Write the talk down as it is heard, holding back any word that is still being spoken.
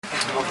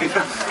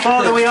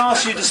Father, we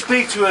ask you to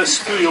speak to us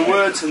through your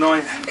word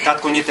tonight.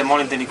 Татко, ние те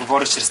молим да ни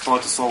говориш чрез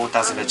Твоето Слово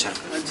тази вечер.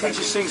 And teach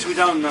us things we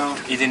don't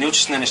know. И да ни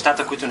учиш на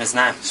нещата, които не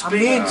знаем.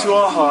 Speak into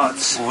our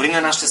hearts Говори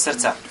на нашите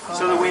сърца,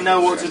 so that we know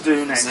what to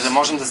do next. за да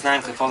можем да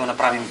знаем какво да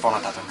направим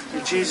по-нататък.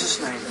 In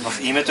Jesus' name. В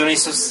името на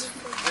Исус.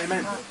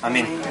 Amen.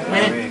 Амин.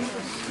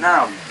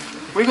 Now,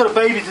 we've got a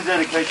baby to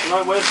dedicate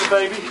tonight. Where's the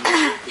baby?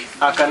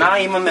 А Кана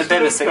имаме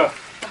бебе сега.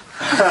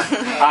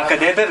 А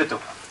къде е бебето?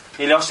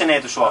 Или още не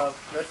е дошло?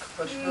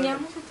 Няма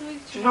да дойде.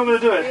 She's not going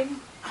to do it.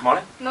 Моля?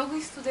 Много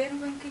изстудено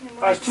вънка не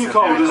Oh, може. it's too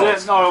cold, is it?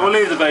 No, we'll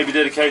leave the baby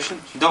dedication.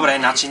 Добре,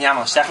 значи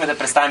няма. Щяхме да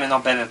представим едно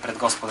бебе пред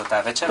Господа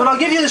тая вечер. But I'll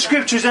give you the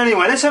scriptures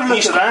anyway. Let's have a look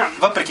Нищо. at that.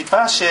 Въпреки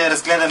това ще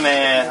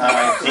разгледаме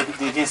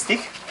един стих.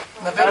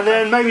 And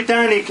then maybe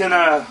Danny can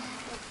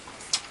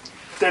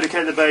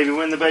dedicate the baby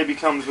when the baby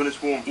comes, when it's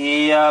warm.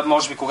 И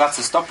може би когато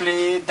се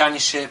стопли, Дани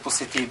ще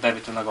посвети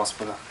бебето на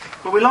Господа.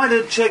 But we like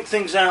to check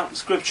things out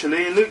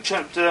scripturally. In Luke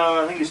chapter,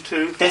 I think it's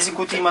 2. Тези,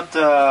 които имат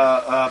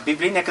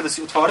Библии, нека да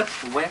си отворят.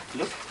 Where?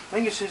 Luke? I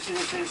think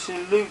it's in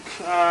Luke,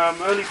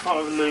 early part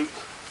of Luke.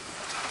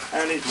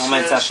 And it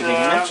Moment, says, actually,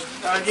 isn't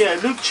it?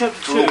 yeah, Luke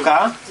chapter 2.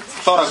 Лука,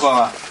 2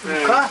 глава.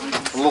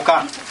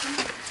 Лука.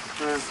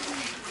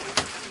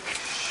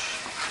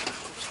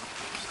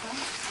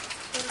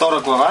 Втора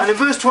глава. And in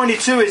verse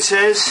 22 it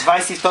says,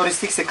 22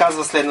 стих се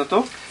казва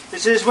следното. it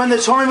says, when the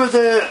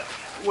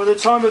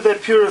time of their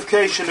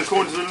purification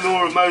according to the law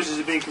of Moses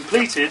had been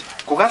completed,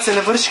 Когато се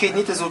навършиха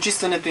едните за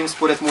очистването им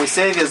според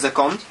Моисеевия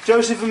закон,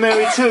 Joseph and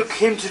Mary took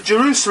him to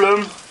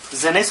Jerusalem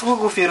занесоха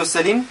го в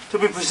Иерусалим, to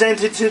be present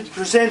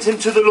him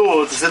to the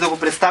Lord, за да го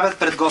представят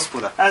пред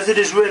Господа, as it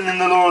is written in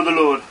the law of the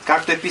Lord.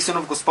 както е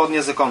писано в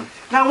Господния закон.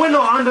 Now we're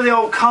not under the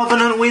old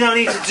covenant. We don't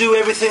need to do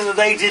everything that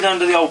they did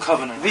under the old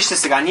covenant. Вижте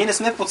сега, ние не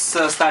сме под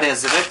Стария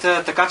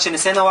завет, така че не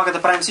се налага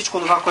да правим всичко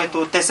това,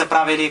 което те са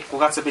правили,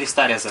 когато са били в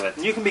Стария завет.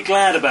 You can be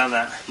glad about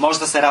that. Може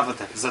да се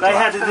радвате за They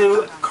това. had to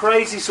do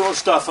crazy sort of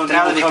stuff under the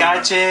Трябва да old ви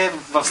кажа, covenant. че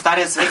в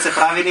Стария свет са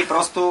правили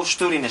просто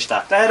щури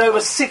неща. They had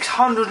over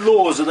 600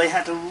 laws that they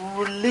had to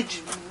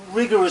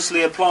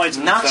rigorously apply to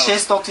Над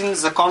themselves. 600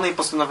 закона и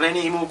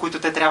постановления имало, които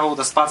те трябвало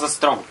да спазват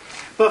строго.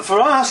 But for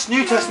us,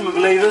 New Testament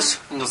believers,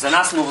 Но за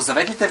нас,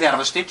 новозаветните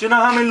вярващи, do you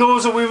know how many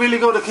laws that we really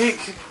got to keep?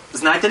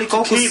 знаете ли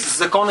колко keep.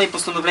 закона и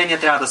постановления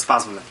трябва да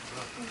спазваме?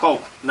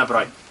 Колко на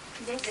брой?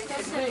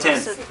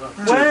 10.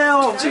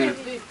 Well,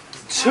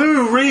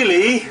 two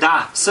really.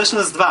 Да,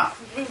 всъщност 2.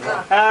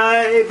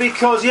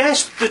 Because yes,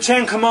 the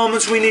 10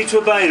 commandments we need to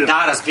obey them.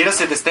 Да, разбира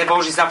се, 10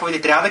 Божии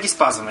заповеди трябва да ги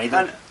спазваме. И,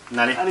 да,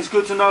 нали? And it's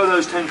good to know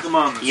those 10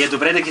 commandments. И е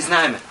добре да ги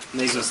знаеме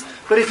на Исус.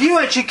 But if you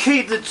actually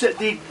keep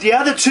the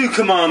other two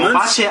commandments,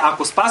 Обаче,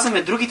 ако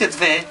спазваме другите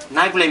две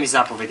най-големи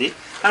заповеди,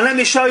 and let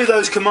me show you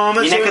those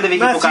commandments. и нека да ви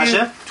ги Matthew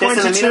покажа, те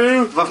се 22,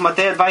 намират в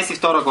Матея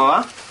 22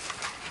 глава,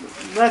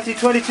 Matthew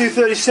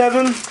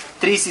 22:37.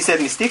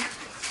 37 стих.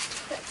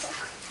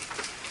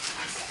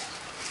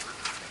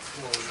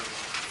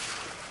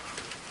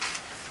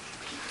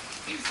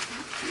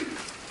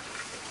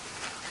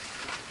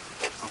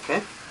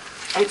 Okay.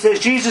 It says,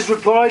 Jesus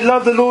replied,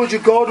 love the Lord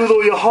your God with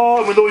all your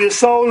heart, with all your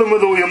soul, and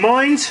with all your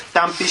mind.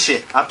 Там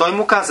пише, а той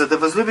му каза, да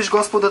възлюбиш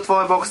Господа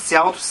твоя Бог с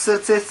цялото си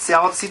сърце, с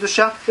цялата си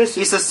душа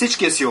и с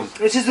всичкия си ум.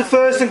 This is the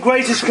first and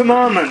greatest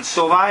commandment.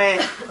 Това е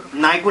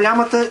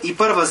най-голямата и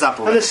първа And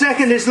заповед. the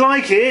second is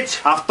like it,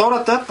 А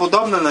втората,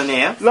 подобна на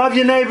нея, love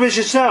your neighbour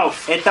as yourself.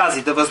 е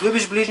тази, да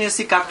възлюбиш ближния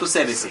си както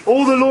себе си.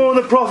 All the law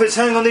and the prophets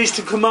hang on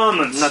these two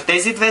commandments. На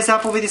тези две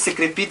заповеди се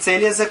крепи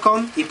целият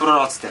закон и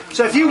пророците.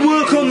 So if you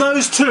work on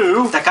those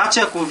two, Така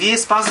че ако вие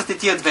спазвате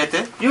тия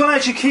двете, you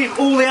actually keep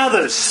all the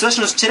others.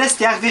 всъщност чрез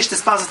тях вие ще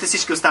спазвате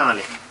всички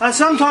останали. And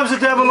sometimes the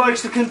devil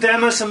likes to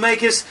condemn us and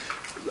make us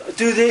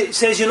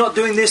says you're not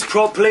doing this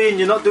properly and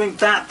you're not doing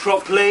that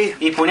properly.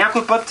 И по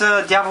някой път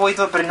дявол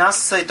идва при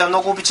нас и той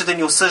много обича да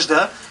ни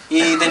осъжда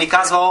и да ни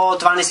казва, о,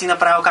 това не си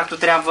направил както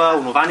трябва,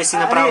 онова не си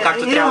направил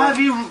както трябва. Have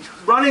you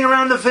running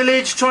around the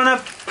village trying to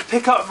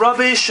pick up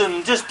rubbish and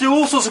just do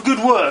all sorts of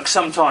good work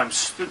sometimes?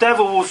 The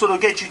devil will sort of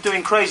get you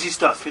doing crazy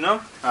stuff, you know?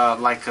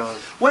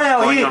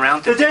 Going around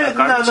to pick up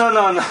garbage?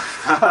 No.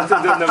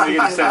 That doesn't make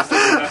any sense.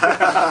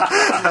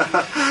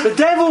 The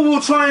devil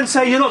will try and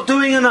say you're not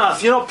doing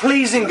enough, you're not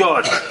pleasing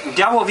God.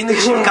 Дявол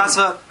винаги ще им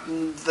казва,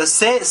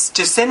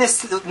 че все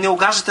не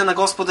угаждате на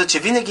Господа, че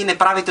винаги не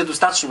правите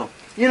достатъчно.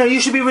 You know, you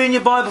should be reading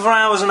your Bible for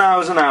hours and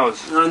hours and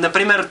hours.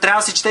 Например, трябва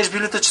да си четеш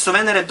Библията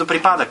часове наред до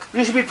припадък.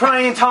 You should be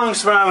praying in tongues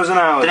for hours and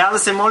hours. Трябва да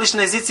се молиш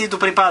на езици до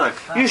припадък.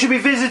 You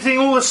should be visiting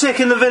all the sick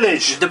in the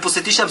village. Да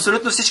посетиш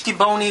абсолютно всички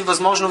болни,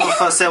 възможно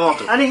в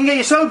селото. And you can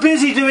get you so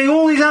busy doing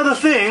all these other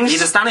things. И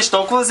да станеш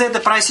толкова зает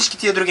да правиш всички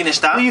тия други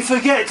неща, You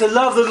forget to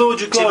love the Lord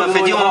your че God в with all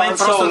един your heart момент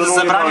and soul просто and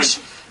all your mind.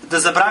 да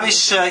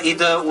забравиш и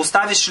да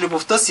оставиш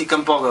любовта си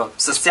към Бога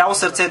с цяло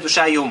сърце,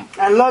 душа и ум.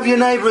 And love your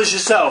neighbor as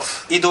yourself.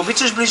 И да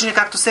обичаш ближния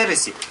както себе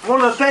си.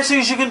 One of the best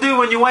things you can do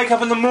when you wake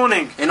up in the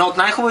morning. Едно от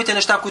най-хубавите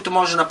неща, които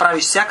можеш да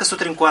направиш всяка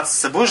сутрин, когато се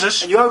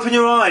събуждаш, And you open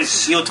your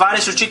eyes. и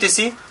отваряш очите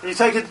си, And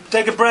you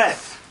take a breath.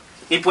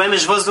 и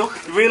поемеш въздух,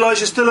 you realize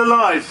you're still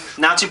alive.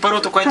 значи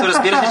първото, което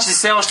разбираш е, че си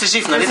все още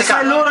жив, нали You say,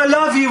 така? Lord, I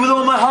love you with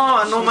all my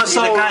heart and all my И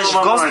да soul and кажеш, all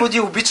my mind. Господи,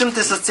 обичам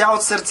те с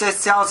цялото сърце, с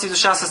цялата си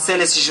душа, с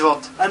целия си живот.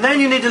 And then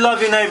you need to love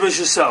your neighbour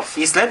as yourself.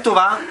 И след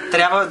това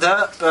трябва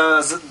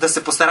да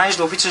се постараеш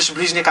да обичаш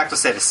ближния както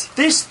себе си.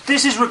 This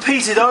is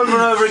repeated over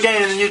and over again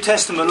in the New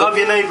Testament. Love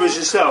your neighbour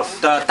as yourself.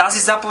 Тази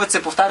заповед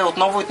се повтаря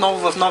отново и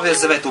отново в Новия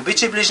Завет.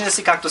 Обичай ближния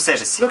си както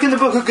себе си. Look in the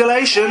book of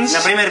Galatians.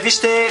 Например,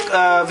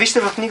 вижте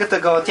в книгата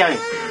Галатяни.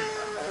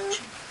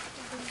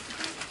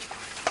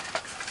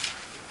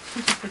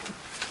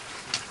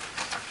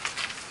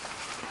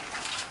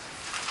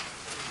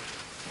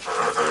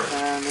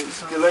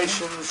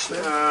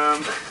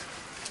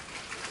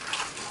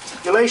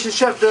 Galatians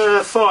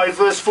chapter 5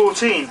 verse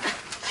 14.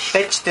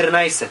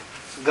 5:14.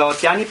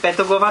 Галатяни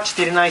 5 глава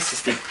 14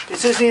 стих. It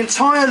says the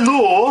entire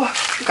law,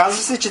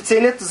 Казва се, че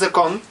целият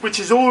закон,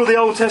 which is all of the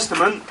Old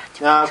Testament,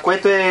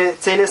 което е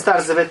целият Стар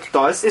Завет,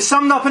 т.е. is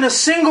summed up in a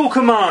single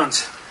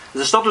command.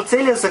 защото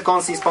целият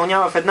закон се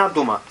изпълнява в една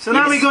дума. So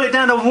now we got it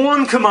down to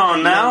one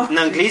command now.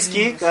 На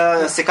английски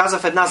се казва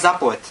в една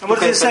заповед. What Тук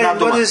does е it в една say?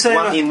 дума. What does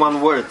it say? In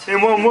one word. In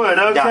one word,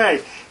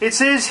 okay. It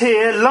says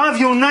here, love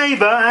your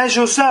neighbour as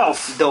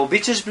yourself. Да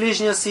обичаш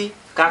ближния си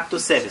както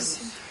себе си.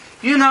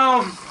 You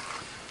know,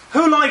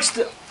 who likes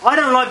to... I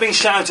don't like being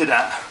shouted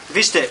at.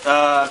 Вижте,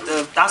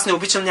 аз не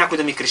обичам някой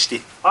да ми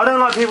крещи. I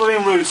don't like people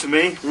being rude to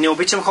me. Не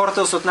обичам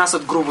хората да се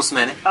отнасят грубо с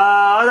мене.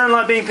 I don't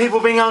like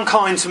people being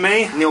unkind to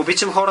me. Не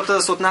обичам хората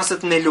да се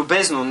отнасят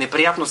нелюбезно,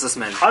 неприятно с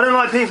мен. I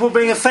don't like people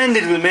being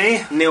offended with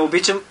me. Не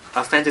обичам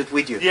offended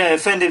with you. Yeah,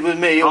 offended with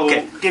me or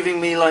Okay. giving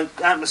me like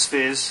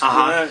atmospheres.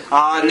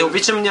 Ага. Не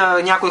обичам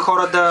някои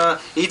хора да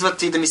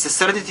идват и да ми се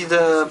сърдят и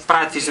да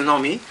правят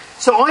физиономии.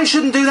 So I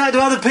shouldn't do that to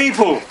other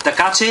people.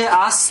 Така че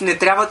аз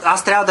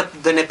трябва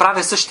да не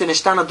правя същите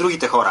неща на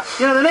другите хора.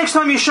 You know, the next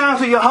time you shout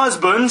at your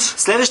husband,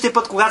 Следващия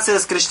път, когато се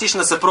разкрещиш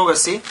на съпруга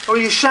си,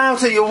 or you shout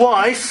at your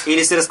wife,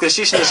 или се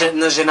разкрещиш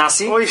на жена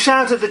си, or you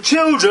shout at the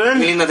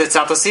children, или на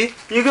децата си,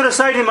 you've got to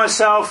say to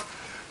myself,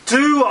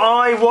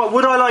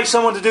 would I like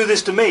someone to do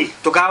this to me?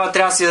 тогава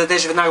трябва да си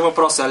дадеш веднага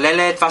въпроса: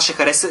 леле, това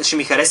ще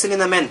ми хареса ли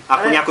на мен,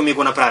 ако някой ми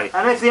го направи?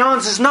 And if the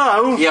answer's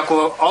no, И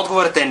ако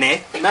отговорът е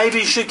не, maybe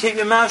you should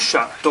keep your mouth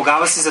shut.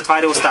 тогава си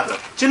затваря устата.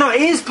 Do you know,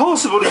 it is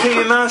possible to keep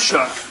your mouth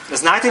shut.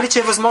 Знаете ли, че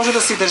е възможно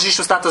да си държиш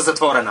устата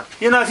затворена?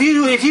 You know,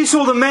 if you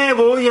saw the mayor,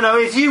 you know,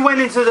 if you went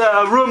into the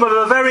room of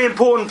a very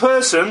important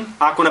person,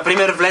 Ако,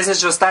 например,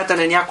 влезнеш в стаята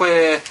на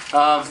някоя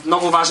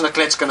много важна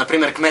клечка,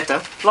 например кмета,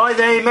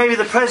 like maybe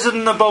the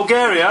president of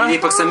Bulgaria,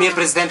 или пък самия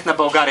президент на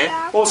България,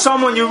 or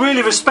someone you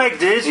really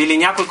respected, или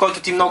някой, който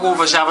ти много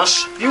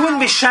уважаваш, you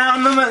wouldn't be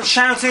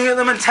shouting at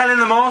them and telling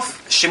them off.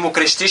 ще му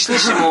крещиш ли,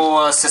 ще му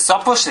се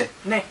сопваш ли?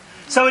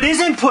 So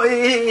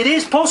it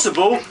is possible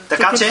to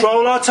Така че,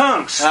 control our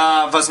tongues.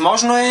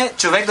 Възможно е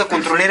човек да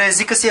контролира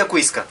езика си, ако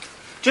иска.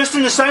 Just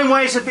in the same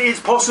way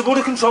it's possible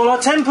to control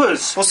our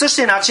tempers. По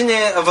същия начин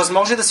е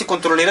възможно да си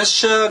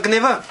контролираш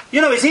гнева.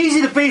 You know, it's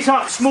easy to beat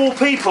up small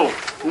people.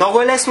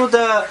 Много е лесно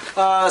да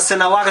се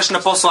налагаш на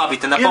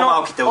по-слабите, на You know,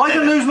 по-малките от I can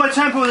тебе. lose my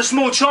temper with a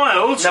small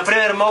child,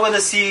 Например, мога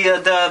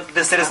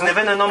да се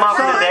разгневя на едно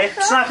малко дете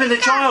slapping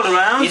the child и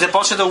around, да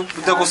почне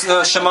да го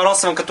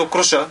шамаросвам като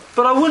круша.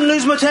 but I wouldn't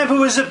lose my temper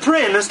with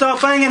Zaprin and start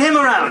banging him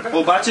around.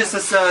 Обаче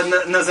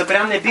на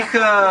Запрям не бих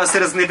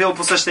се разгневил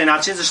по същия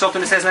начин, защото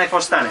не се знае какво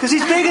ще стане. Because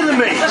he's bigger than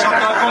me. Защото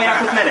той е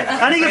по-як от мене.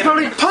 And he could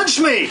probably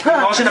punch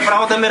me. Може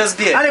направо да ме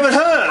разбие. And it would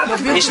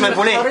hurt. И ще ме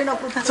боли.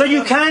 So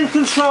you can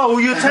control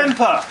your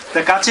temper.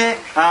 Така че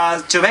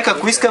човек,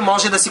 ако иска,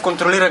 може да си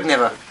контролира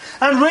гнева.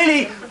 And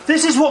really,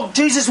 this is what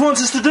Jesus wants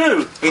us to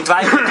do. И това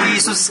е което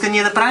Исус иска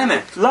ние да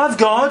правиме. Love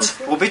God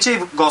Обичай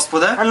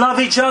Господа and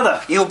love each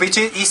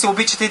other. и се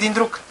обичате един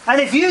друг.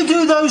 And if you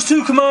do those two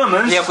И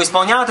commandments, ако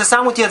изпълнявате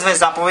само тия две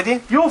заповеди,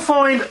 you'll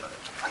find a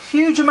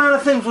huge amount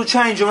of things will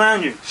change around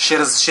you.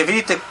 ще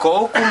видите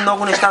колко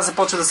много неща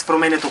започват да се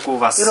променят около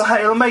вас.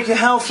 It'll make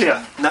you healthier.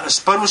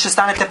 Първо ще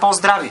станете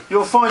по-здрави.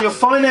 You'll find your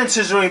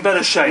finances are in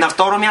better shape. На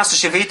второ място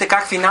ще видите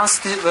как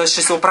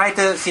ще се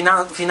оправите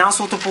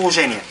финансовото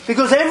положение.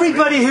 Because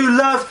everybody who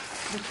loved,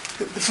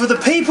 for the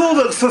people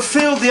that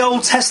fulfilled the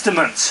Old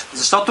Testament,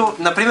 Защото,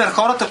 например,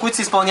 хората, които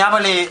са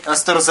изпълнявали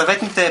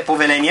старозаветните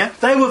повеления,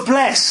 they were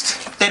blessed.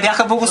 те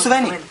бяха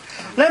благословени.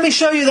 Let me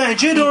show you that in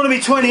Deuteronomy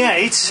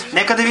 28.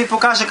 Нека да ви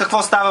покажа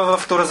какво става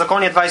във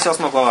Второзаконие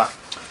 28 глава.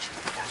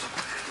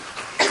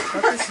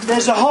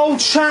 There's a whole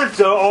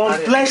chapter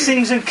on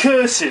blessings and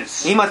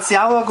curses. Има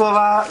цяла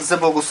глава за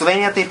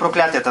благословенията и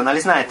проклятията,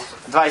 нали знаете?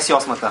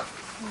 28-та.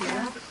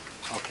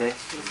 Окей.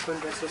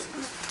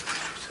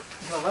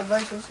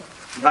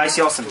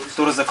 28.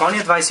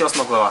 Второзаконие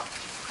 28 глава.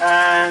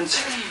 And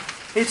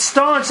it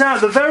starts out,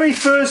 the very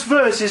first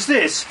verse is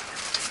this.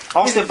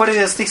 Още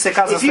първият стих се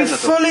казва If you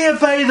следното. fully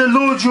obey the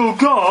Lord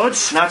your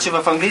God, Значи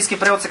в английски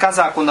превод се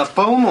казва: ако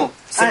напълно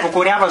се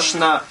покоряваш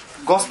на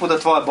Господа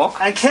твоя Бог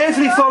and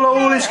carefully follow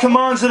all His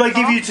commands that I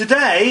give you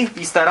today,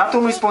 и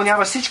старателно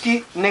изпълняваш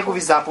всички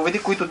Негови заповеди,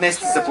 които днес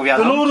ти the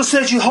заповядам, Lord will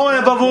set you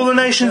high above all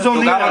the nations on the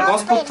тогава earth.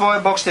 Господ твоя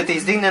Бог ще те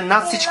издигне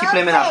над всички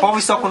племена,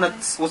 по-високо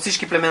от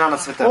всички племена на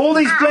света.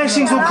 All these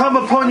blessings will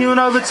come upon you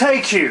and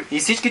overtake you. И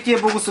всички тия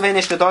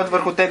благословения ще дойдат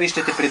върху тебе и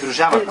ще те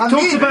придружават. It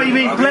talks about you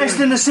being blessed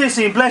in the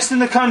city and blessed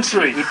in the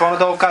country. И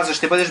по-надолу казва,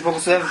 ще бъдеш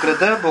благословен в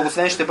града,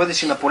 благословен ще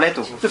бъдеш и на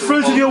полето. The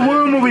fruit of your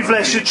womb will be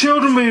blessed. Your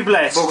children will be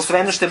blessed.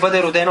 Благословено ще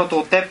бъде роденото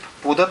от теб,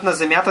 плодът на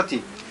земята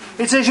ти.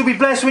 It says you'll be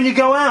blessed when you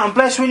go out and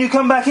blessed when you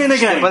come back in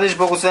Ще again. бъдеш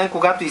благословен,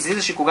 когато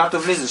излизаш и когато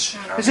влизаш.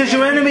 It says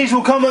your enemies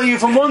will come at you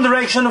from one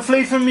direction and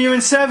flee from you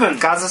in 7.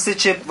 Казва се,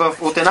 че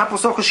от една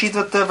посока ще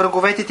идват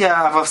враговете ти,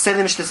 а в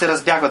 7 ще се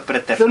разбягват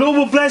пред теб. The Lord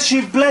will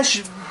bless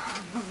you,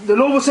 the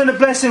Lord will send a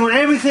blessing on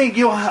everything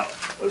you have.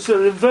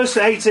 So verse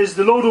 8 says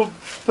the Lord will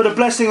put a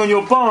blessing on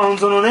your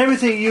barns and on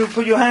everything you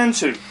put your hand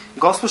to.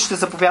 Господ ще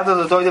заповяда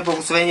да дойде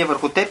благословение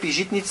върху теб и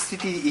житниците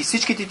ти и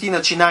всичките ти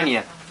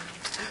начинания.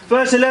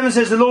 Verse 11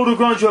 says the Lord will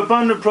grant you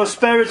abundant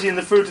prosperity in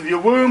the fruit of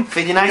your womb, В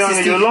 11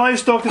 in your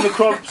livestock and the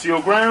crops of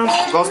your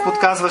ground. Господ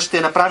казва,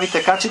 ще направи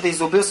така, че да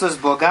изобилстваш с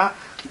блага,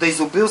 да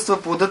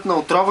изобилства плодът на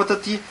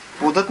отровата ти,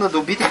 плодът на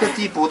добитъка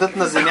ти и плодът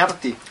на земята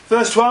ти.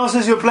 Verse 12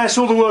 says you'll bless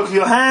all the work of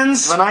your hands.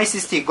 12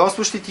 стих.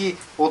 Господ ще ти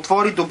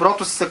отвори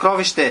доброто си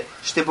съкровище,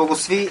 ще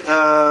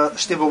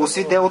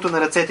благослови делото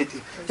на ръцете ти.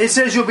 It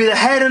says you'll be the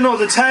head and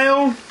not the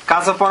tail.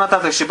 Казва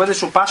по-нататък, ще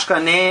бъдеш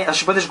опашка,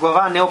 ще бъдеш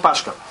глава, а не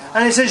опашка.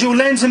 And it says you'll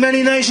lend to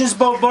many nations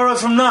but borrow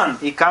from none.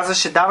 И казва,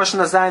 ще даваш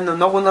назаем на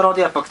много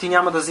народи, а пък ти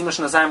няма да взимаш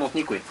назаем от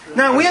никой.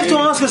 Now we have to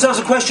ask ourselves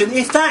a question.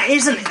 If that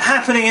isn't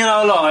happening in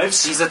our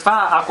lives, И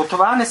затова, ако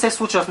това не се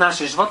случва в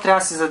нашия живот, трябва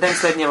да си зададем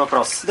следния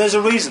въпрос.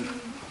 there's a reason.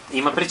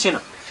 Има причина.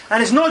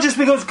 And it's not just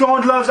because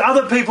God loves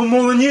other people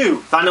more than you.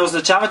 Това не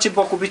означава, че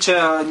Бог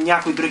обича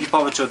някои други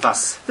повече от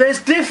вас. There's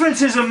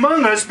differences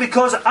among us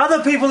because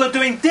other people are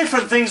doing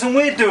different things than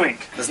we're doing.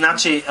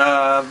 Значи,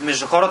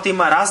 между хората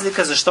има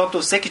разлика,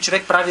 защото всеки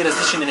човек прави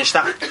различни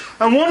неща.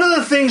 And one of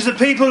the things that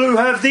people who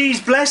have these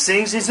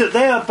blessings is that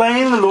they are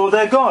obeying the Lord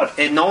their God.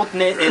 Едно от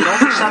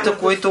нещата,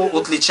 което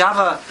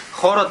отличава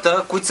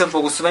хората, които са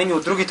благословени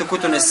от другите,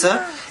 които не са,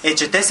 е,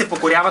 че те се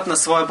покоряват на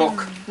своя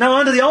Бог.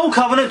 Now under the old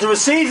covenant to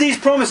receive these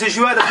promises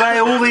you had to obey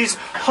all these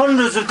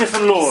hundreds of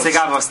different laws.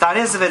 Сега в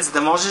Стария Завет, за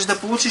да можеш да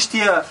получиш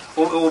тия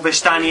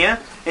обещания,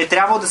 е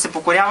трябвало да се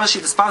покоряваш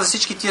и да спазваш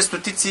всички тия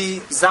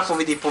стотици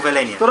заповеди и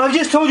повеления. But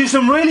I've just told you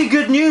some really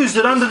good news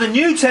that under the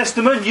New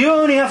Testament you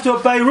only have to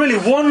obey really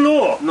one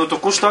law. Но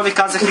току-що ви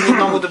казах и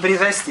много добри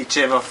вести,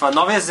 че в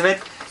Новия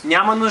Завет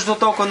няма нужда от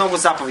толкова много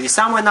заповеди.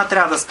 Само една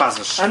трябва да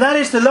спазваш. And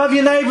that is to love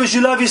your neighbour as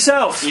you love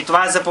yourself. И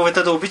това е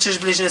заповедта да обичаш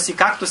ближния си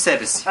както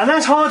себе си. And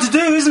that's hard to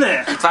do, isn't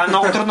it? И това е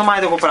много трудно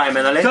май да го правим,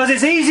 нали? Because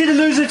it's easy to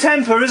lose a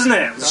temper, isn't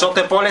it? Защото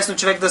е по-лесно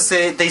човек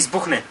да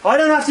избухне. I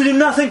don't have to do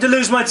nothing to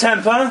lose my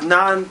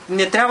temper.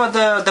 Не трябва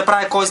да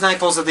правя кой знае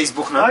какво, за да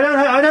избухна.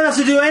 I don't have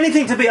to do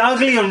anything to be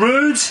ugly and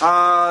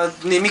rude.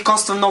 Не ми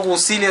коства много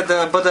усилия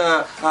да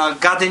бъда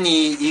гаден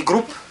и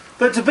груб.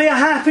 But to be a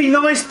happy,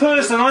 nice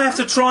person, I have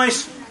to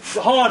try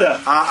harder.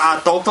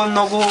 Толкова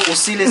много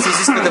усилия се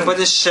изисква да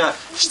бъдеш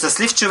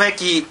щастлив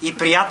човек и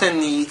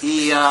приятен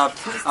и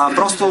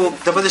просто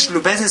да бъдеш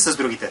любезен с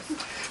другите.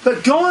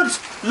 But God's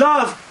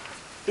love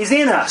is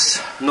in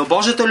us. Но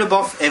Божията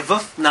любов е в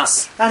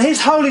нас. And His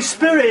Holy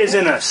Spirit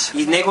is in us.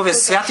 И Неговия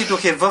Святи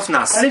Дух е в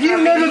нас. And if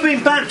you've never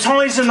been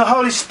baptized in the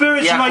Holy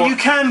Spirit tonight, you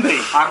can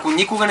be. Ако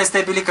никога не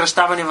сте били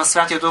кръщавани в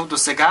Святия Дух до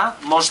сега,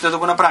 можете да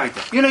го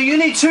направите. You know, you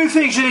need two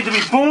things. You need to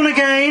be born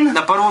again.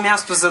 На първо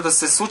място, за да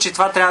се случи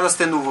това, трябва да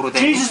сте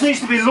новородени. Jesus needs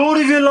to be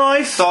Lord of your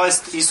life.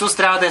 Тоест, Исус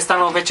трябва да е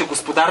станал вече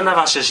господар на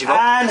вашия живот.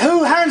 And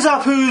hands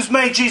up who's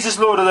made Jesus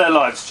Lord of their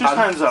lives? Just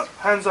hands up.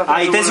 Hands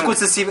up. И тези, които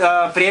са си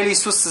приели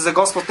Исус за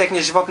Господ в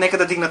техния живот, нека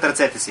да дигнат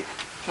ръцете си.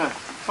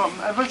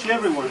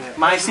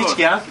 Май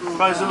всички,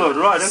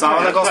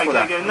 Слава на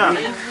Господа.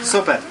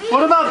 Супер.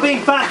 What about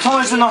being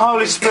baptized in the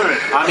Holy Spirit?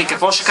 Ами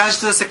какво ще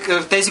кажете за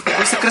тези,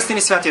 които са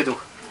кръстени Святия Дух?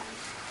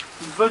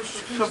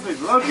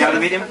 Я да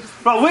видим.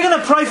 Right, we're going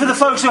to pray for the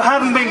folks who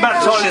haven't been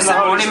baptized in the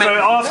Holy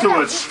Spirit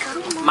afterwards.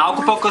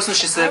 Малко по-късно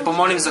ще се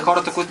помолим за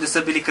хората, които не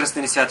са били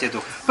кръстени Святия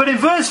Дух. But in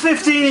verse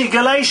 15 in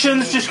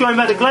Galatians, just going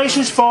back to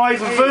Galatians 5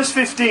 and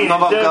verse 15. Но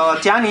в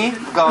Галатяни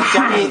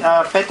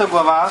 5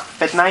 глава,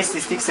 15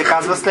 стих се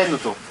казва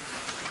следното.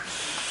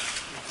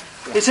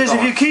 It says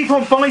if you keep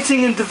on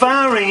biting and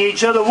devouring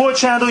each other,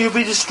 watch out or you'll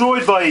be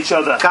destroyed by each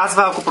other.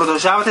 Казва, ако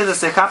продължавате да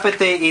се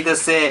хапете и да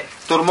се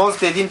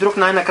тормозите един друг,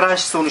 най-накрая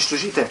ще се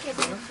унищожите.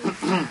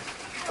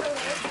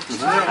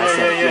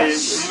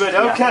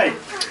 Okay.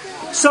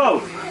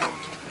 So,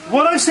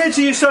 what I've said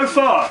to you so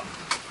far,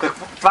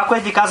 това,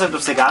 което ви казах до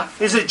сега,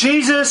 is that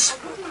Jesus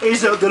is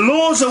the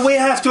laws that we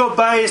have to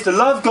obey is to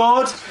love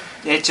God,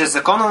 е, че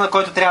закона, на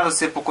който трябва да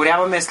се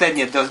покоряваме, е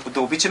следния: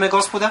 да обичаме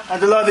Господа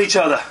and to love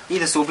each other. И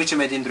да се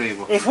обичаме един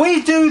другиго. If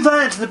we do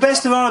that to the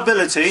best of our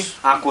ability,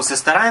 ако се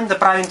стараем да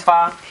правим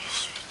това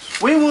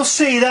we will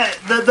see that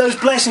those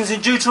blessings in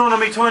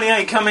Deuteronomy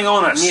 28 coming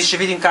on Ние us. ще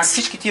видим как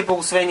всички тия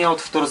благословения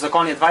от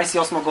Второзаконие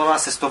 28 глава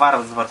се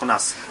стоварват върху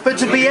нас. But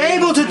to be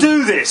able to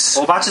do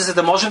this, Обаче, за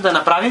да можем да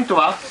направим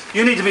това,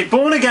 you need to be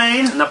born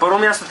again на първо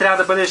място трябва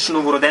да бъдеш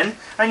новороден,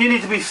 and you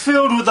need to be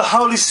filled with the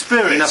Holy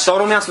и на Spirit.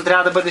 второ място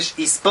трябва да бъдеш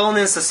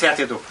изпълнен със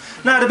Святия Дух.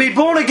 Now, to be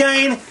born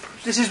again,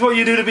 this is what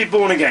you do to be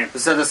born again.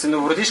 За да се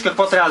новородиш,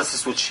 какво трябва да се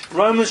случи?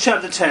 Romans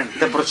chapter 10.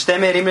 Да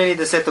прочетеме Римляни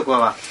 10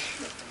 глава.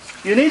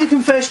 You need to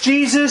confess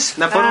Jesus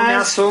На първо as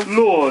място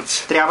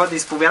Lord. трябва да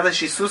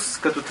изповядаш Исус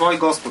като твой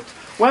Господ.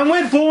 When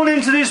we're born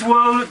into this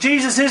world,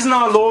 Jesus isn't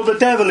our Lord, the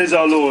devil is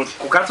our Lord.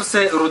 Когато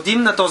се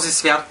родим на този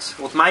свят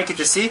от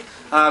майките си,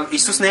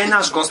 Исус не е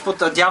наш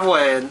Господ, а дявол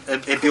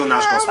е бил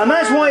наш Господ. And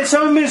that's why it's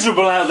so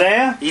miserable out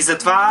there. И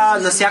затова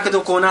навсякъде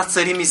около нас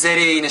цари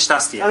мизерия и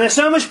нещастие. And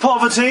there's so much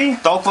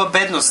poverty. Толкова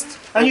бедност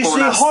And you около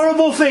see нас.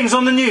 horrible things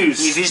on the И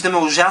news. виждаме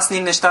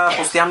ужасни неща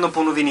постоянно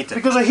по новините.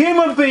 Because a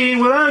human being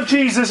without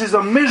Jesus is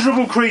a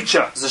miserable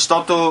creature.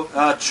 Защото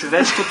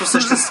човешкото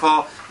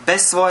същество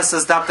без своя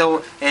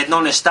създател е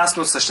едно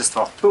нещастно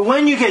същество. But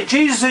when you get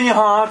Jesus in your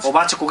heart,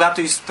 Обаче,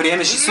 когато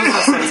приемеш Исус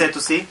в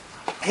сърцето си,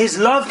 His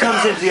love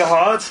comes into your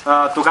heart,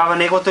 тогава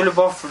Неговата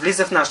любов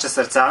влиза в нашите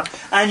сърца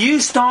and you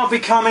start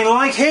becoming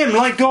like Him,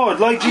 like God,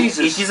 like и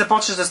Jesus. ти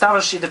започваш да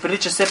ставаш и да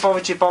приличаш все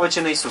повече и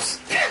повече на Исус.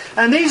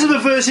 And these are the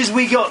verses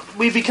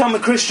we become a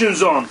Christians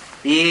on.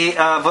 И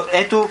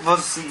ето,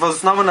 въз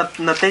основа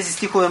на тези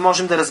стихове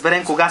можем да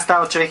разберем кога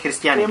става човек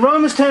християнин. In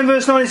Romans 10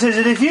 verse 9 it says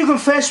that if you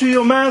confess with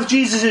your mouth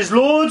Jesus is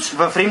Lord,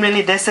 В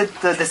Римляни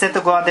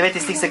 10 глава 9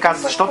 стих се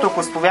казва: защото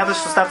ако изповядаш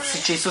с устата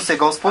си, че Исус е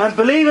Господ, and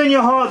believe in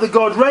your heart that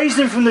God raised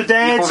Him from the и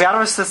dead,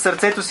 повярваш със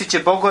сърцето си,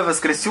 че Бог го е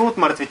възкресил от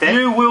мъртвите,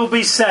 you will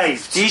be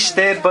saved. ти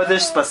ще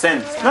бъдеш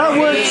спасен. That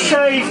word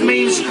saved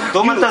means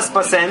Думата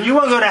спасен you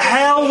won't go to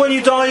hell when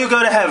you die, you go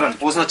to heaven.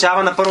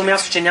 означава на първо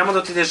място, че няма да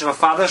отидеш в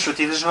ада, ще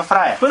отидеш в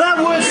рая. But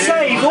that word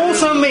saved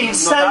also means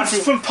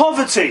saved from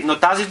poverty, Но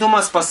тази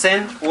дума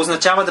спасен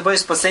означава да бъдеш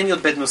спасен и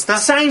от бедността,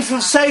 saved from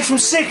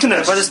да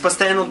бъдеш sickness,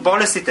 спасен от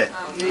болестите,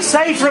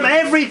 saved from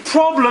every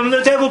problem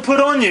the devil put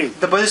on you.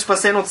 да бъдеш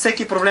спасен от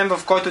всеки проблем, в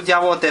който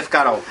дяволът те е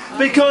вкарал.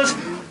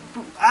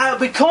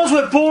 Because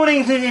we're born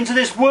into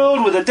this world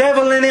with the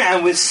devil in it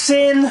and with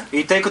sin,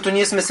 И тъй като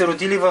ние сме се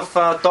родили в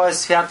този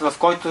свят, в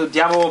който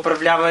дявол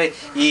управлява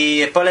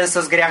и е пълен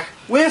с грях,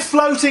 we're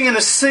floating in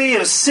a sea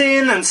of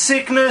sin and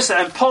sickness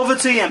and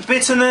poverty and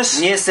bitterness.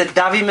 ние се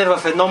давиме в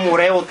едно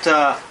море от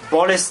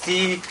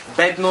болести,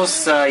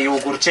 бедност и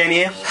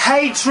огорчение,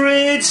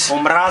 Hatred,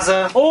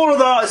 омраза, all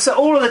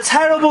of the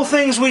terrible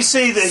things we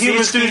see that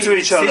humans do to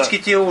each other.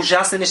 всички тия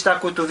ужасни неща,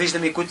 които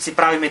виждаме и които си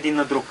правим един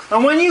на друг. And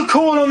when you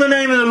call on the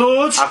name of the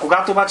Lord, А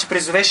когато обаче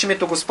призовеш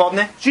името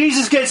Господне,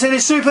 Jesus gets in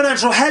his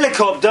supernatural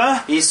helicopter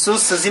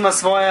Исус взима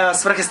своя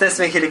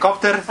свръхестествен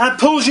хеликоптер and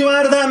pulls you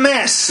out of that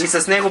mess, и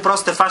с него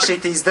просто те фаща и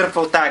те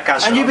издърпва от тая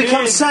каша. and you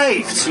become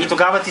saved. И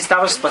тогава ти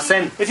ставаш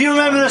спасен. If you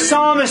remember, the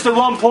psalmist at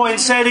one point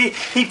said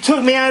he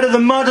took me out of the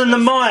mud and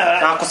the mire.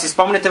 Ако си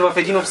спомняте, в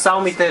един от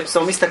псалмите,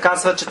 псалмиста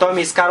казва, че той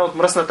ме изкара от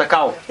мръсната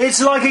кал.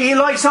 It's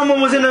like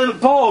someone was in a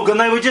bog and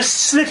they were just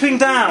slipping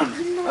down.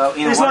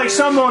 It's like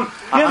someone.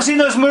 You ever seen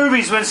those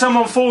movies when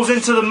someone falls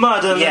into the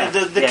mud and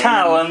the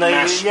cal and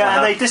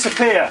they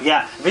disappear?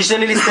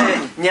 Виждали ли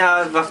сте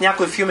в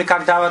някои филми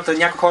как дават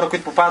някои хора,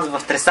 които попадат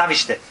в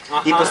тресавище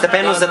и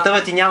постепенно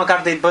затъват и няма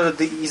как да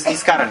бъдат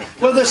изкарани?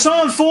 Well, the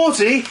Psalm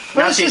 40.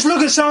 Let's just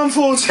look at Psalm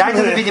 40.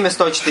 Дайте да видим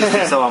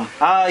 140 псалом.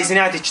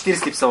 Извинявайте,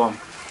 40 псалом.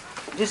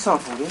 This Psalm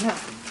 40, isn't it?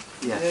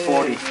 Yeah,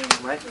 40.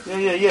 Right?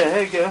 Yeah.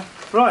 Here you go.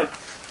 Right.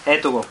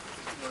 Ето го.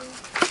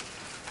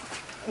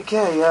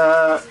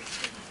 Okay.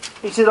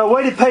 He said, I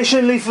waited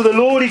patiently for the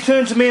Lord. He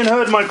turned to me and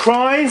heard my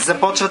cry.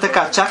 Започва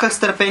така. Чаках с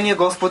търпение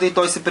Господа и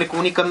той се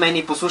преклони към мен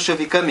и послуша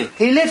вика ми.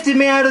 He lifted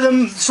me out of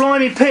the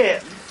slimy pit,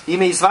 И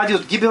ме извади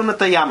от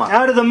гибелната яма,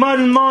 out of the mud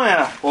and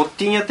mire. от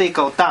тинята и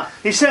кълта.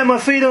 He set my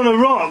feet on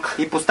a rock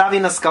И постави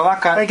на скала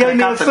and gave me a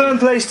краката firm ми.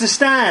 place to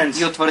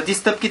stand. И утвърди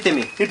стъпките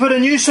ми. He put a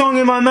new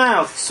song in my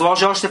mouth,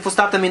 Сложи още в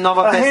устата ми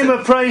нова a hymn песен.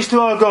 of praise to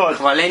our God.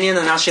 Хваление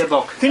на нашия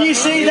Бог. Can you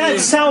see that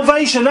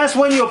salvation? That's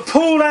when you're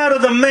pulled out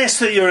of the mess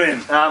that you're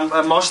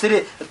in. Можете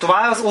ли?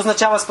 Това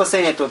означава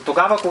спасението.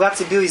 Тогава, когато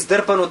си бил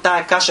издърпан от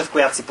тая каша, в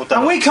която си And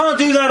потънал. we can't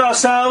do that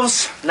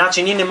ourselves.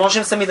 Значи ние не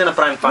можем сами да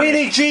направим това. We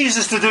need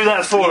Jesus to do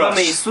that for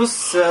Имаме us.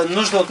 Исус,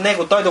 нужда от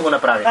Него, Той да го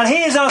направи. And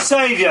He is our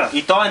Saviour.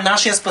 И Той е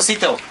нашия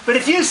Спасител.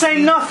 But if you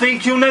say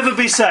nothing, you'll never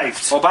be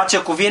saved. Обаче,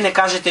 ако вие не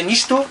кажете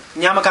нищо,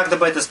 няма как да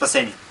бъдете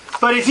спасени.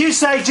 But if you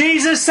say,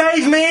 Jesus,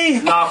 save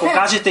me, Но ако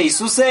кажете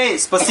Исусе,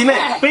 спаси ме,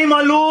 be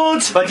my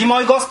Lord, бъди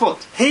мой Господ,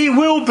 He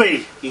will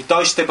be. и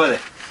Той ще бъде.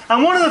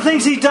 And one of the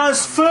things He does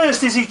first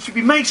is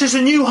He makes us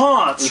a new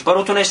heart. И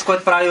първото нещо,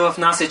 което прави в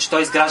нас е, че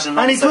Той изгражда And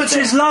ново He puts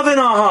сърце. His love in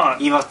our heart.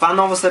 И в това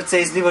ново сърце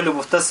излива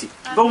любовта си.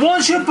 But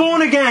once you're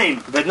born again,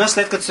 Веднъж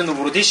след като се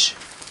новородиш,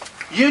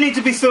 You need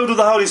to be filled with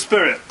the Holy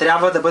Spirit.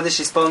 Трябва да бъдеш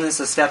изпълнен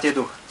със Святия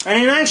Дух. And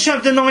in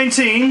Acts chapter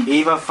 19,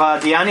 и в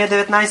Деяния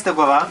 19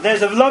 глава,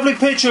 there's a lovely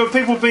picture of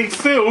people being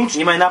filled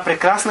има една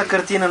прекрасна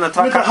картина на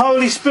това with the как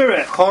Holy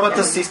Spirit.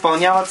 хората се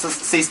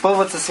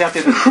изпълват със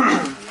Святия Дух.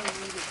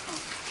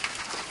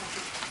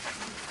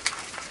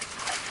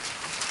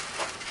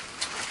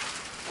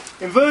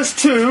 In verse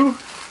 2,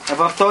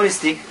 във втори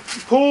стих,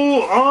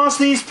 Paul asked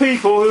these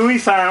people who he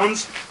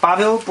found,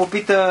 Павел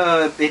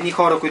попита едни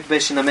хора, които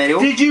беше намерил,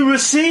 did you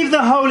receive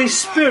the Holy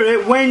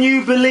Spirit when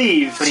you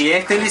believed?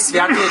 приехте ли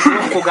Святия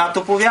Дух,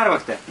 когато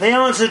повярвахте? They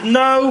answered,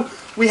 no,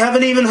 we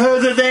haven't even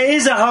heard that there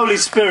is a Holy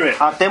Spirit.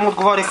 А те му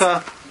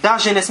отговориха,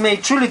 даже не сме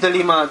и чули дали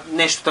има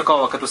нещо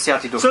такова като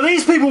Святи Дух. So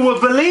these people were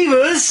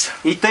believers,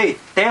 И тези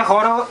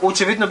хора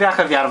очевидно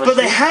бяха but вярващи,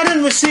 they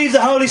hadn't received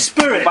the Holy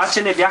Spirit.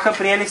 обаче не бяха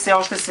приели все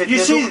още You Светия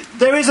Дух. see,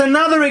 there is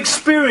another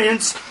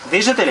experience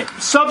Виждате ли?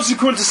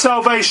 subsequent to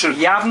salvation.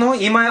 Явно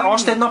има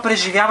още едно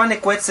преживяване,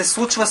 което се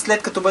случва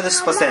след като бъдеш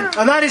спасен.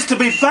 And that is to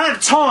be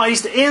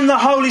baptized in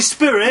the Holy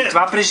Spirit.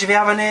 Това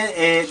преживяване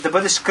е да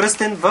бъдеш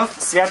кръстен в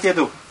Святия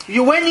Дух.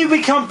 When you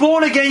become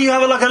born again, you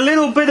have like a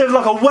little bit of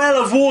like a well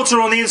of water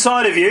on the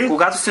inside of you.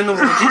 Когато се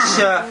новородиш,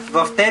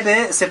 в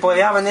тебе се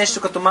появява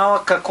нещо като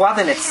малък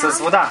кладенец с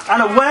вода.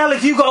 And a well,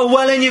 if you've got a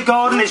well in your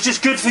garden, it's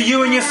just good for you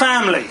and your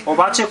family.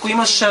 Обаче, ако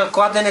имаш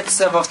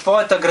кладенец в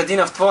твоята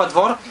градина, в твоя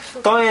двор,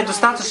 той е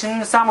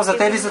достатъчен само за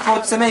тебе и за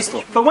твоето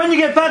семейство. But when you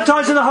get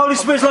baptized in the Holy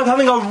Spirit, it's like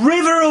having a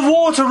river of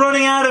water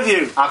running out of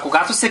you. А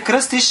когато се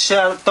кръстиш,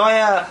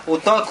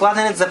 от този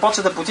кладенец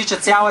започва да потича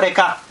цяла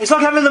река. It's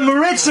like having the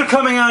Maritza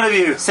coming out of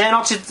you. Все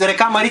едно, че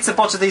река Марица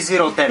почва да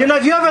извира от тебе. You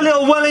know, if you have a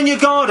little well in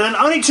your garden,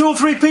 only 2 or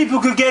 3 people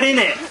could get in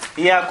it.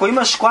 И ако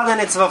имаш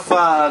кладенец в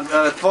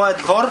твоя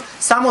двор,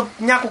 само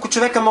няколко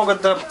човека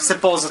могат да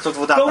се ползват от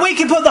водата. But we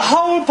can put the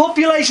whole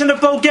population of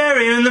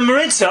Bulgaria in the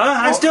Maritza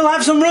and still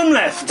have some room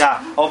left. Да,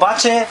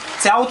 обаче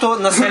цялото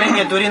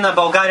население дори на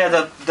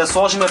България да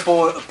сложиме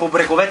по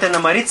бреговете на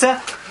Марица,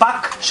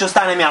 пак ще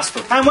остане място.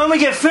 And when we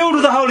get filled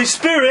with the Holy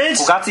Spirit,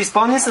 когато се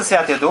изпълни със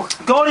Святия Дух,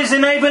 God is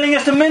enabling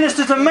us to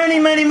minister to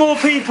many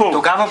more people.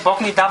 Тогава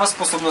Бог ни дава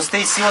способността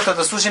и силата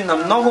да служим на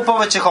много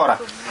повече хора.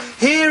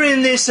 Here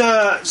in this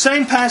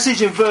same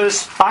passage in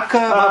verse, пак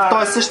в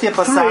този същия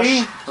пасаж,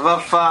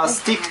 в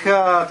стих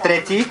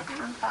 3,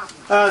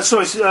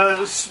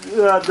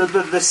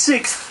 the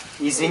 6th,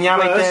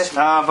 извинявайте,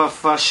 в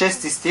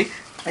 6 стих,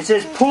 it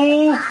says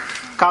Paul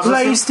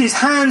placed his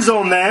hands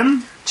on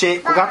them.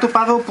 Че когато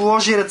Павел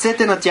положи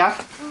ръцете на тях,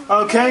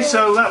 okay,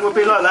 so that would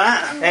be like that.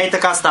 Ей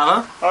така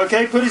става.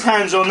 Okay, put his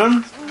hands on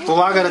them.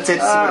 Полага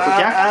ръцете си върху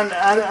тях.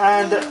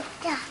 And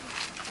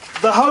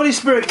the Holy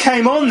Spirit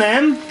came on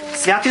them.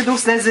 Святия Дух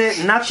слезе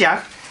над тях.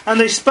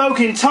 And they spoke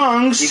in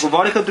tongues. И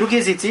говориха други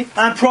езици.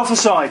 And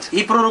prophesied.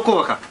 И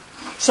пророкуваха.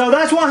 So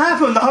that's what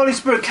happened. The Holy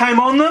Spirit came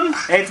on them.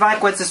 Ей, това е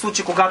което се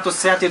случи, когато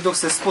Святия Дух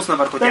се спусна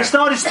върху тях. They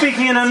started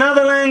speaking in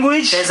another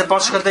language. Те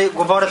започнаха да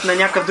говорят на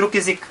някакъв друг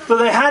език. But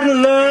they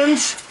hadn't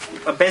learned.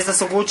 Без да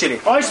са го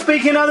учили. I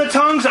speak in other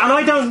tongues and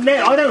I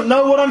don't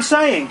know what I'm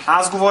saying.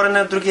 Аз говоря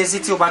на други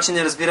езици, обаче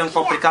не разбирам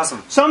какво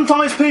приказвам.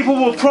 Sometimes people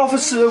will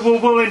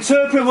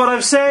interpret what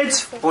I've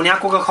said.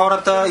 Понякога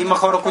има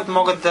хора, които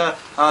могат да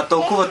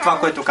тълкуват това,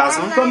 което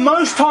казвам. But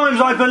most times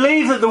I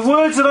believe that the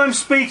words that I'm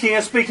speaking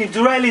are speaking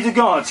directly to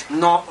God.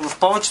 Но в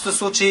повечето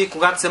случаи,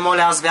 когато се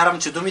моля, аз вярвам,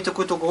 че думите,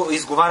 които го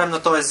изговарям на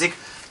този език,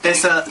 те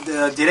са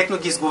директно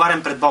ги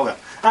изговарям пред Бога.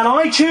 And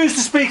I choose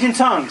to speak in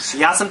tongues.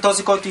 И аз съм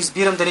този, който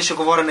избирам дали ще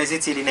говоря на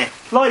езици или не.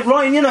 Like,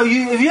 right, you know,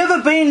 have you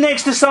ever been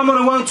next to someone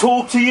who won't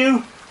talk to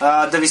you?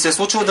 Да ви се е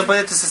случило да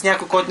бъдете с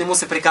някой, който не му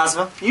се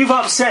приказва.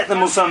 You've upset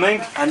them or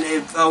something.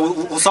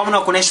 Особено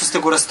ако нещо сте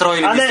го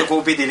разстроили или сте го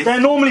обидели.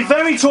 They're normally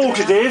very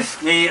talkative.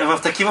 И в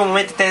такива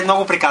моменти те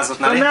много приказват,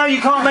 нали? But now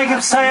you can't make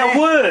them say a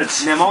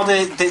word. Не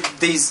мога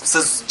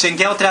с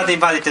ченгел трябва да им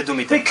вадите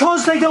думите. Because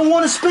they don't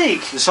want to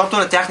speak. Защото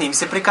на тях не им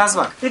се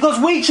приказва. Because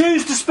we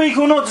choose to speak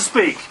or not to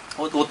speak.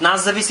 От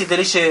нас зависи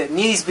дали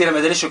ние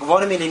избираме дали ще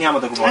говорим или няма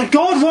да говорим. And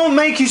God won't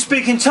make you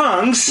speak in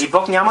tongues. И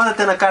Бог няма да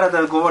те накара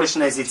да говориш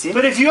на езици.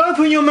 But if you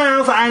open your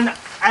mouth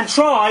and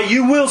try,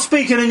 you will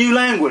speak in a new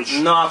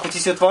language. Но ако ти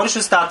си отвориш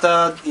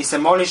устата и се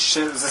молиш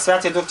за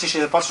Святия Дух, ти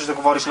ще започнеш да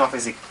говориш нов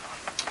език.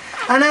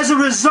 And as a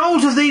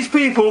result of these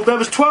people, there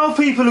was 12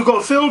 people who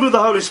got filled with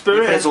the Holy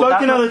Spirit and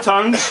spoke in other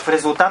tongues. В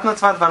резултат на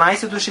това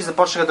 12 души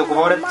започнаха да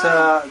говорят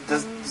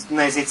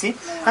на езици.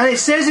 And it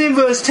says in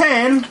verse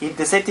 10, и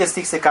 10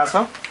 стих се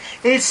казва,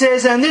 it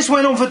says, and this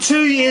went on for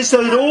 2 years, so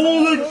that all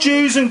the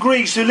Jews and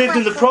Greeks who lived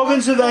in the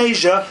province of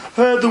Asia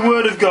heard the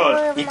word of God.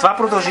 И това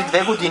продължи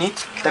 2 години,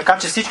 така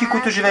че всички,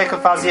 които живееха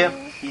в Азия,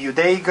 и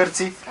юдеи и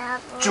гърци,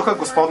 чуха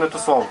Господнето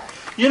слово.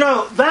 You know,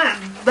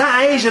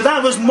 that Asia,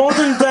 that was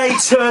modern day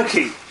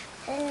Turkey.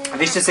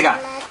 Вижте сега,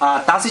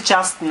 тази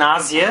част на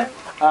Азия,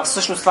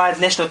 всъщност това е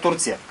днешна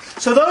Турция.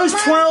 So those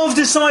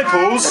 12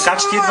 disciples така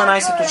че тия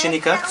 12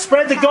 ученика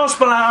spread the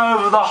gospel out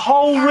over the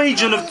whole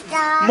region of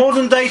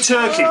modern day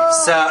Turkey.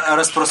 Са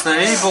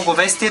разпространили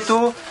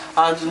благовестието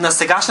на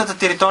сегашната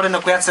територия,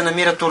 на която се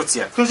намира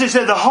Турция. Because it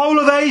said the whole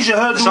of Asia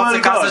heard the Защото word се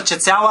of казва, God. че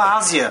цяла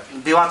Азия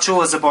била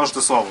чула за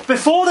Божието Слово.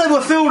 Before they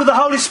were filled with the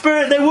Holy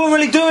Spirit, they weren't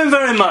really doing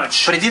very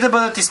much. Преди да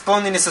бъдат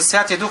изпълнени със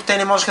Святия Дух, те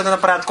не можеха да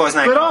направят кой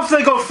знае But какво. after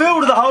they got filled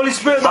with the Holy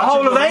Spirit, the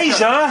whole of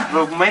Asia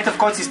В момента, в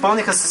който се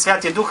изпълниха със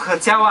Святия Дух,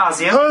 цяла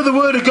Азия heard the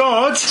word of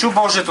God. чу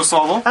Божието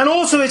Слово. And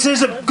also it says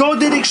that God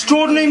did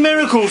extraordinary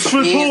miracles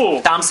through И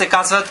Paul. там се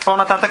казва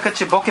по-нататък,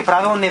 че Бог е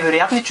правил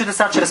невероятни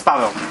чудеса чрез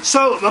Павел.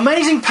 So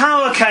amazing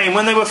power came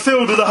when they were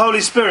filled with the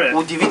Holy Spirit.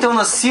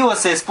 Удивителна сила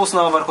се е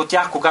спуснала върху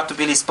тях, когато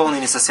били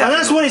изпълнени със And Святия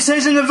that's Дух. what it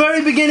says in the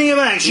very beginning of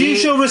Acts. You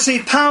shall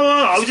receive power.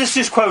 I'll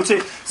just quote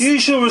it. You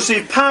shall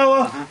receive power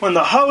when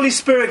the Holy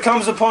Spirit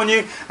comes upon you,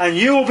 and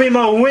you will be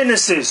my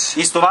witnesses.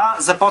 И с това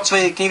започва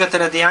и книгата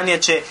на Деяния,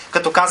 че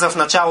като каза в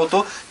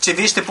началото, че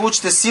вие ще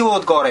получите сила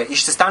отгоре и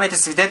ще станете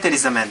свидетели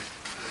за мен.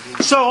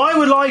 So I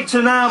would like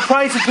to now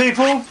pray for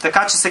people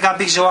Така че сега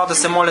бих желал да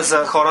се моля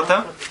за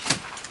хората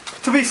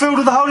to be filled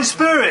with the Holy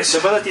Spirit.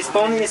 да бъдат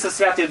изпълнени със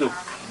Святия Дух.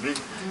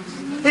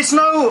 It's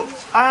no,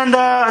 and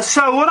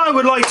so what I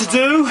would like to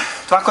do.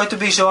 Това, което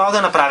бих желал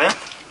да направя,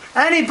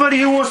 Anybody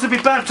who wants to be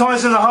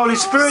baptized in the Holy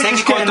Spirit,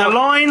 just get in the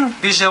line.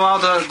 бих желал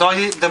да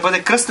дойде, да бъде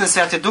кръстен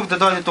Святия Дух, да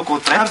дойде тук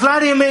отпред. And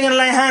Vladdy and me are going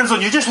to lay hands on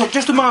you.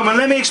 Just a moment.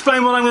 Let me explain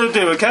what I'm going to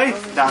do. Okay?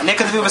 Да,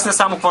 нека да ви обясня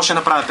само какво ще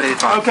направя преди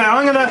това. Okay.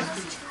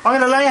 I'm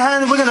going to lay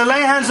hands. We're going to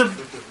lay hands.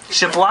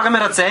 Ще полагаме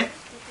ръце.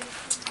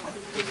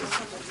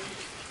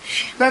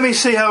 Let me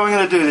see how I'm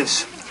going to do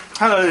this.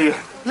 Hallelujah.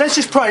 Let's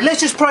just pray.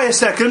 Let's just pray a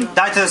second.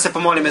 Дайте да се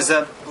помолим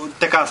за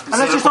така. And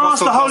let's just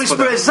ask the Holy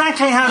Spirit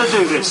exactly how to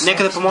do this.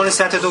 Нека да помолим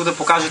Святия Дух да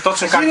покаже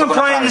точно You как да can го pray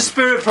in the направим.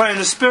 Spirit. Pray in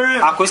the Spirit.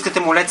 Ако искате,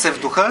 молете се в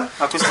духа,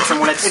 ако искате се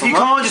молете в If you ума,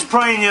 can't, just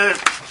pray in your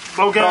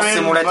просто се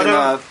Bulgarian. молете Whatever.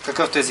 на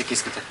какъвто език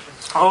искате.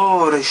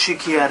 Oh, the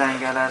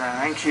shikiarangalada.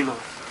 Thank you,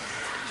 Lord.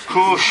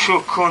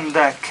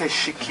 Kushukunda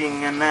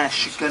keshikinga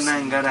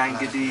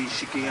shikanangarangadi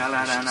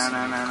shikialada na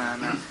na na na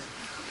na.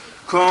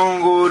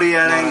 Konguri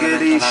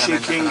arangadi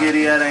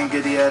shikingiri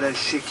arangadi ara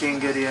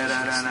shikingiri ara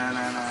na na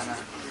na na na.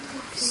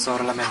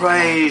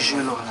 Praise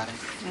you, Lord.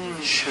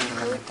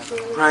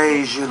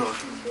 Praise you, Lord.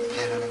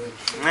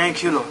 Thank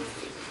you, Lord.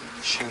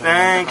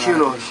 Thank you,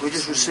 Lord. We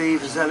just receive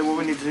exactly what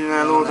we need to do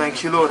now, Lord. Thank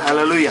you, Lord.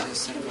 Hallelujah.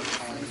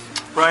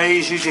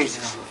 Praise you,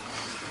 Jesus.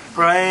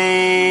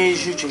 Praise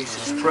you,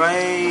 Jesus.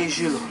 Praise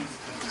you, Lord.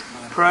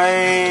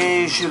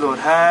 Praise you, Lord.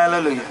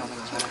 Hallelujah.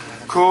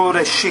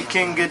 Kora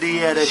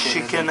shikingadiya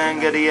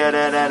shikanangadiya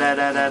da da da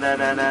da da da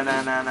da da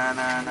da da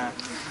da da.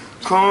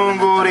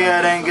 Kongoriya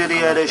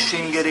rangadiya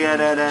shingadiya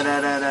da da da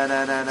da da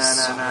da da da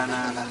da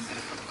da da.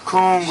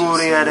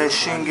 Kongoriya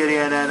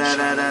shingadiya da da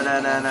da da da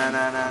da da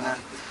da da da.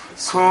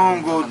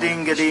 Kongo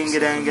dinga dinga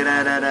dinga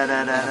da da da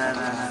da da da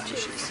da.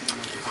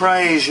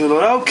 Praise you,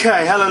 Lord.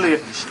 Okay, hallelujah.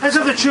 Let's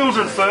have the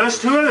children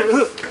first.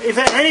 If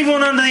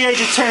anyone under the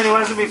age of 10 who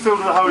hasn't been filled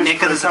with the Holy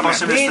Нека да Spirit, come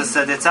започнем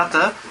с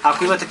децата.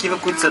 Ако има такива,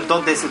 които са до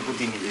 10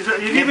 години,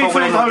 не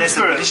по-големи от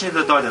 10 годишни,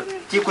 да дойдат.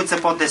 Тия, които са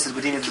под 10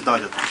 години, да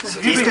дойдат.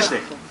 Ти искаш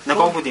ли? На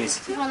колко години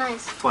си?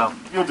 12.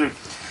 You'll do.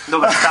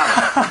 Добре,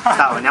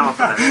 става, няма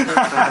проблем.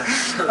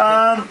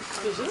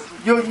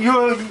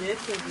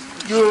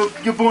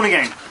 You're born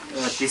again.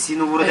 Ти си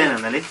новородена,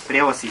 нали?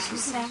 Приела си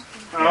Исус.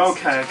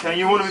 Okay.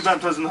 You want to be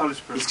baptized in the Holy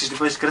Spirit? Искаш да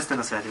бъдеш кръстен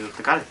на Святия Дух,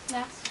 така ли?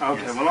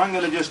 Okay, well I'm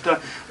going to just...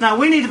 now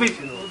we need to be...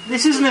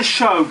 This isn't a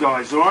show,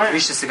 guys, alright?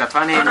 Вижте сега,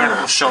 това не е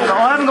някакво шоу. I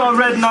haven't got a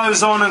red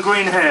nose on and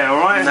green hair,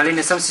 alright? Нали,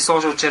 не съм си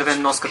сложил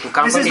червен нос като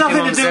кампа, This has нито nothing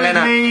имам to do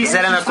with me.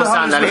 зелена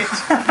коса, нали?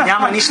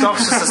 Няма нищо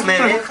общо с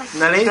мене,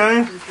 нали?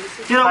 Okay?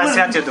 Това е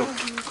Святия Дух.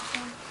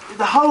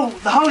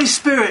 The Holy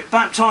Spirit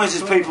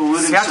baptizes people with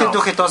Святия Himself.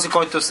 Дух е този,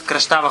 който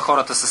кръщава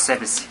хората със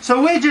себе си. So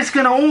we're just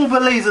going to all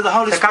believe that the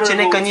Holy Така че Spirit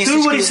нека ние will do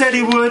what He всички said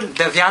He would,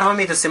 да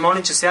вярваме и да се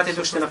молим, че Святия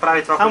Дух ще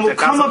направи това, and което will е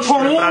come казал, че ще upon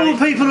all направи. the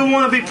people who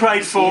want to be prayed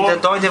И да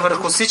for, дойде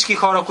върху всички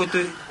хора, които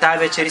тая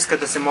вечер искат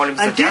да се молим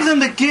за and give тях. them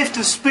the gift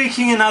of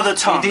speaking in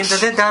other И да им tongues.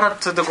 даде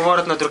дарът да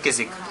говорят на друг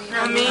език.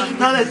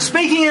 Now, that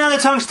speaking in other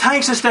tongues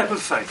takes a step of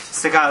faith.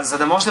 Сега, за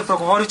да може да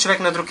проговори човек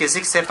на друг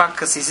език, все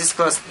пак се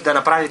изисква да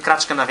направи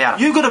крачка на вяра.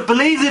 You've got to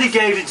believe that He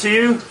gave it to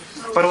you,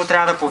 Първо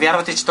трябва да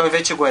повярвате, че той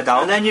вече го е дал.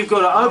 and then you've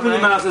got to open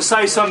your mouth and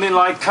say something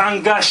like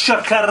 "Kanga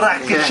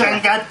shakaraka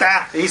shangata,"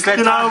 И след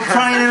you know, това,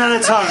 praying in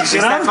other tongues. и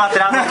You след това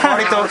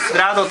know,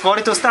 трябва да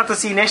отворите устата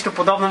си и нещо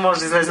подобно може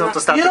да излезе от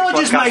устата. you're not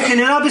just making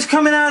it up; it's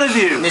coming out of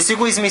you. Не си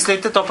го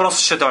измислите, то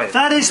просто ще дойде.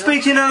 That is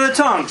speaking in other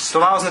tongues.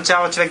 Това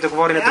означава човек да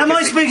говори на Am друг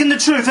I език. speaking the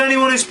truth?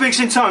 Anyone who speaks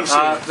in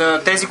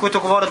tongues? Тези,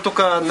 които говорят тук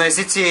на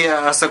езици,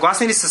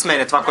 съгласни ли са с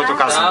мен това, което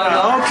казвам?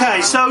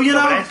 Okay, so you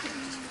know, Добре.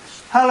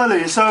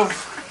 hallelujah. So,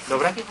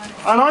 Добре.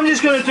 and I'm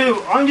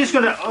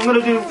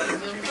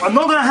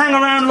not going to hang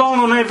around long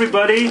on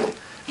everybody.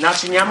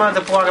 Значи няма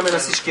да полагаме на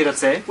всички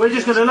ръце. We're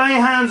just going to lay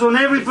hands on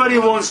everybody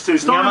who wants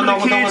to. Няма Starting with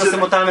много the дълго kids да се and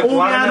мотаваме. all the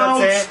Полагаме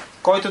adults. ръце,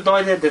 който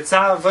дойде,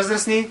 деца,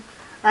 възрастни.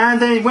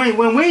 And then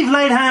when we've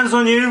laid hands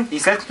on you, И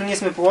след като ние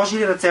сме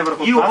положили ръце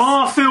върху you вас,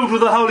 are filled with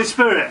the Holy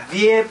Spirit.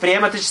 вие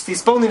приемате, че сте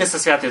изпълнени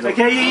със Святия Дух.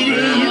 Okay,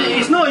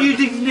 it's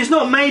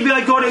not maybe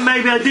I got it,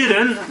 maybe I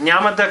didn't.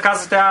 Няма да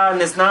казвате,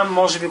 не знам,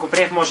 може би го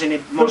приех, може би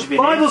The не.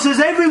 Bible says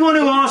everyone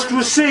who asks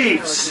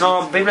receives.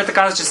 Но Библията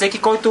казва, че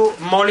всеки, който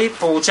моли,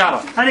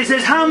 получава. And it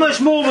says, how much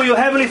more will your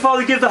heavenly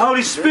Father give the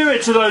Holy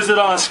Spirit to those that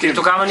ask И Him?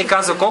 тогава ни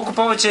казва, колко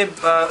повече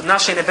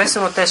нашия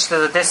небесен Отец ще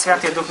даде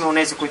Святия Дух на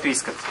онези, които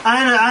искат.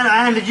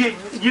 And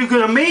you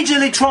can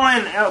immediately try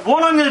and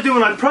what I'm going to do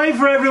when I pray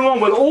for everyone,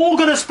 we're all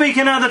going to speak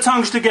in other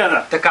tongues together.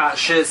 Така,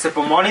 ще се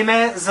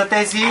помолиме за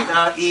тези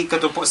и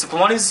като се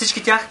помолим за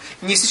всички тях,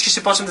 ние всички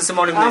ще почнем да се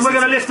молим And we're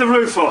going to днес. lift the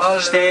roof off.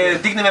 Ще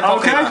дигнем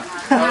покрива.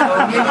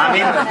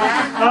 Амин.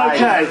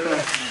 Okay.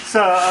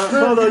 So,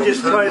 Father, I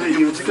just pray that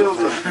you would fill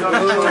this.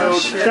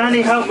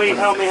 Danny, help me.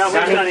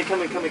 Danny,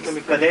 come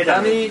in. Къде е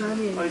Дани?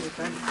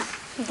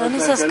 Дани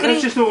се Let's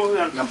скри. just all,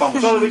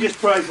 Father, we just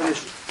pray for this.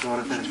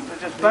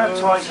 Just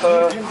baptize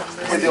her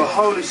with your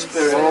Holy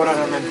Spirit.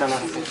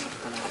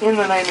 In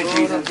the name of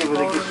Jesus, give her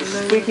the gift of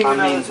speaking in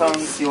other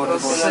tongues. In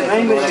the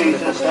name of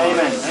Jesus,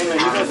 amen. Amen.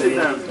 You guys sit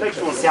down. Next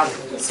one.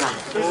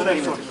 Who's the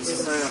next one?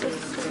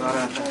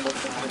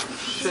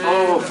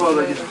 Oh,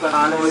 Father, just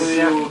baptize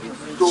your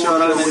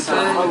daughter with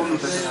the Holy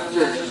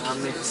Spirit.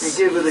 And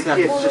give her the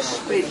gift of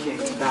speaking.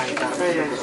 Amen.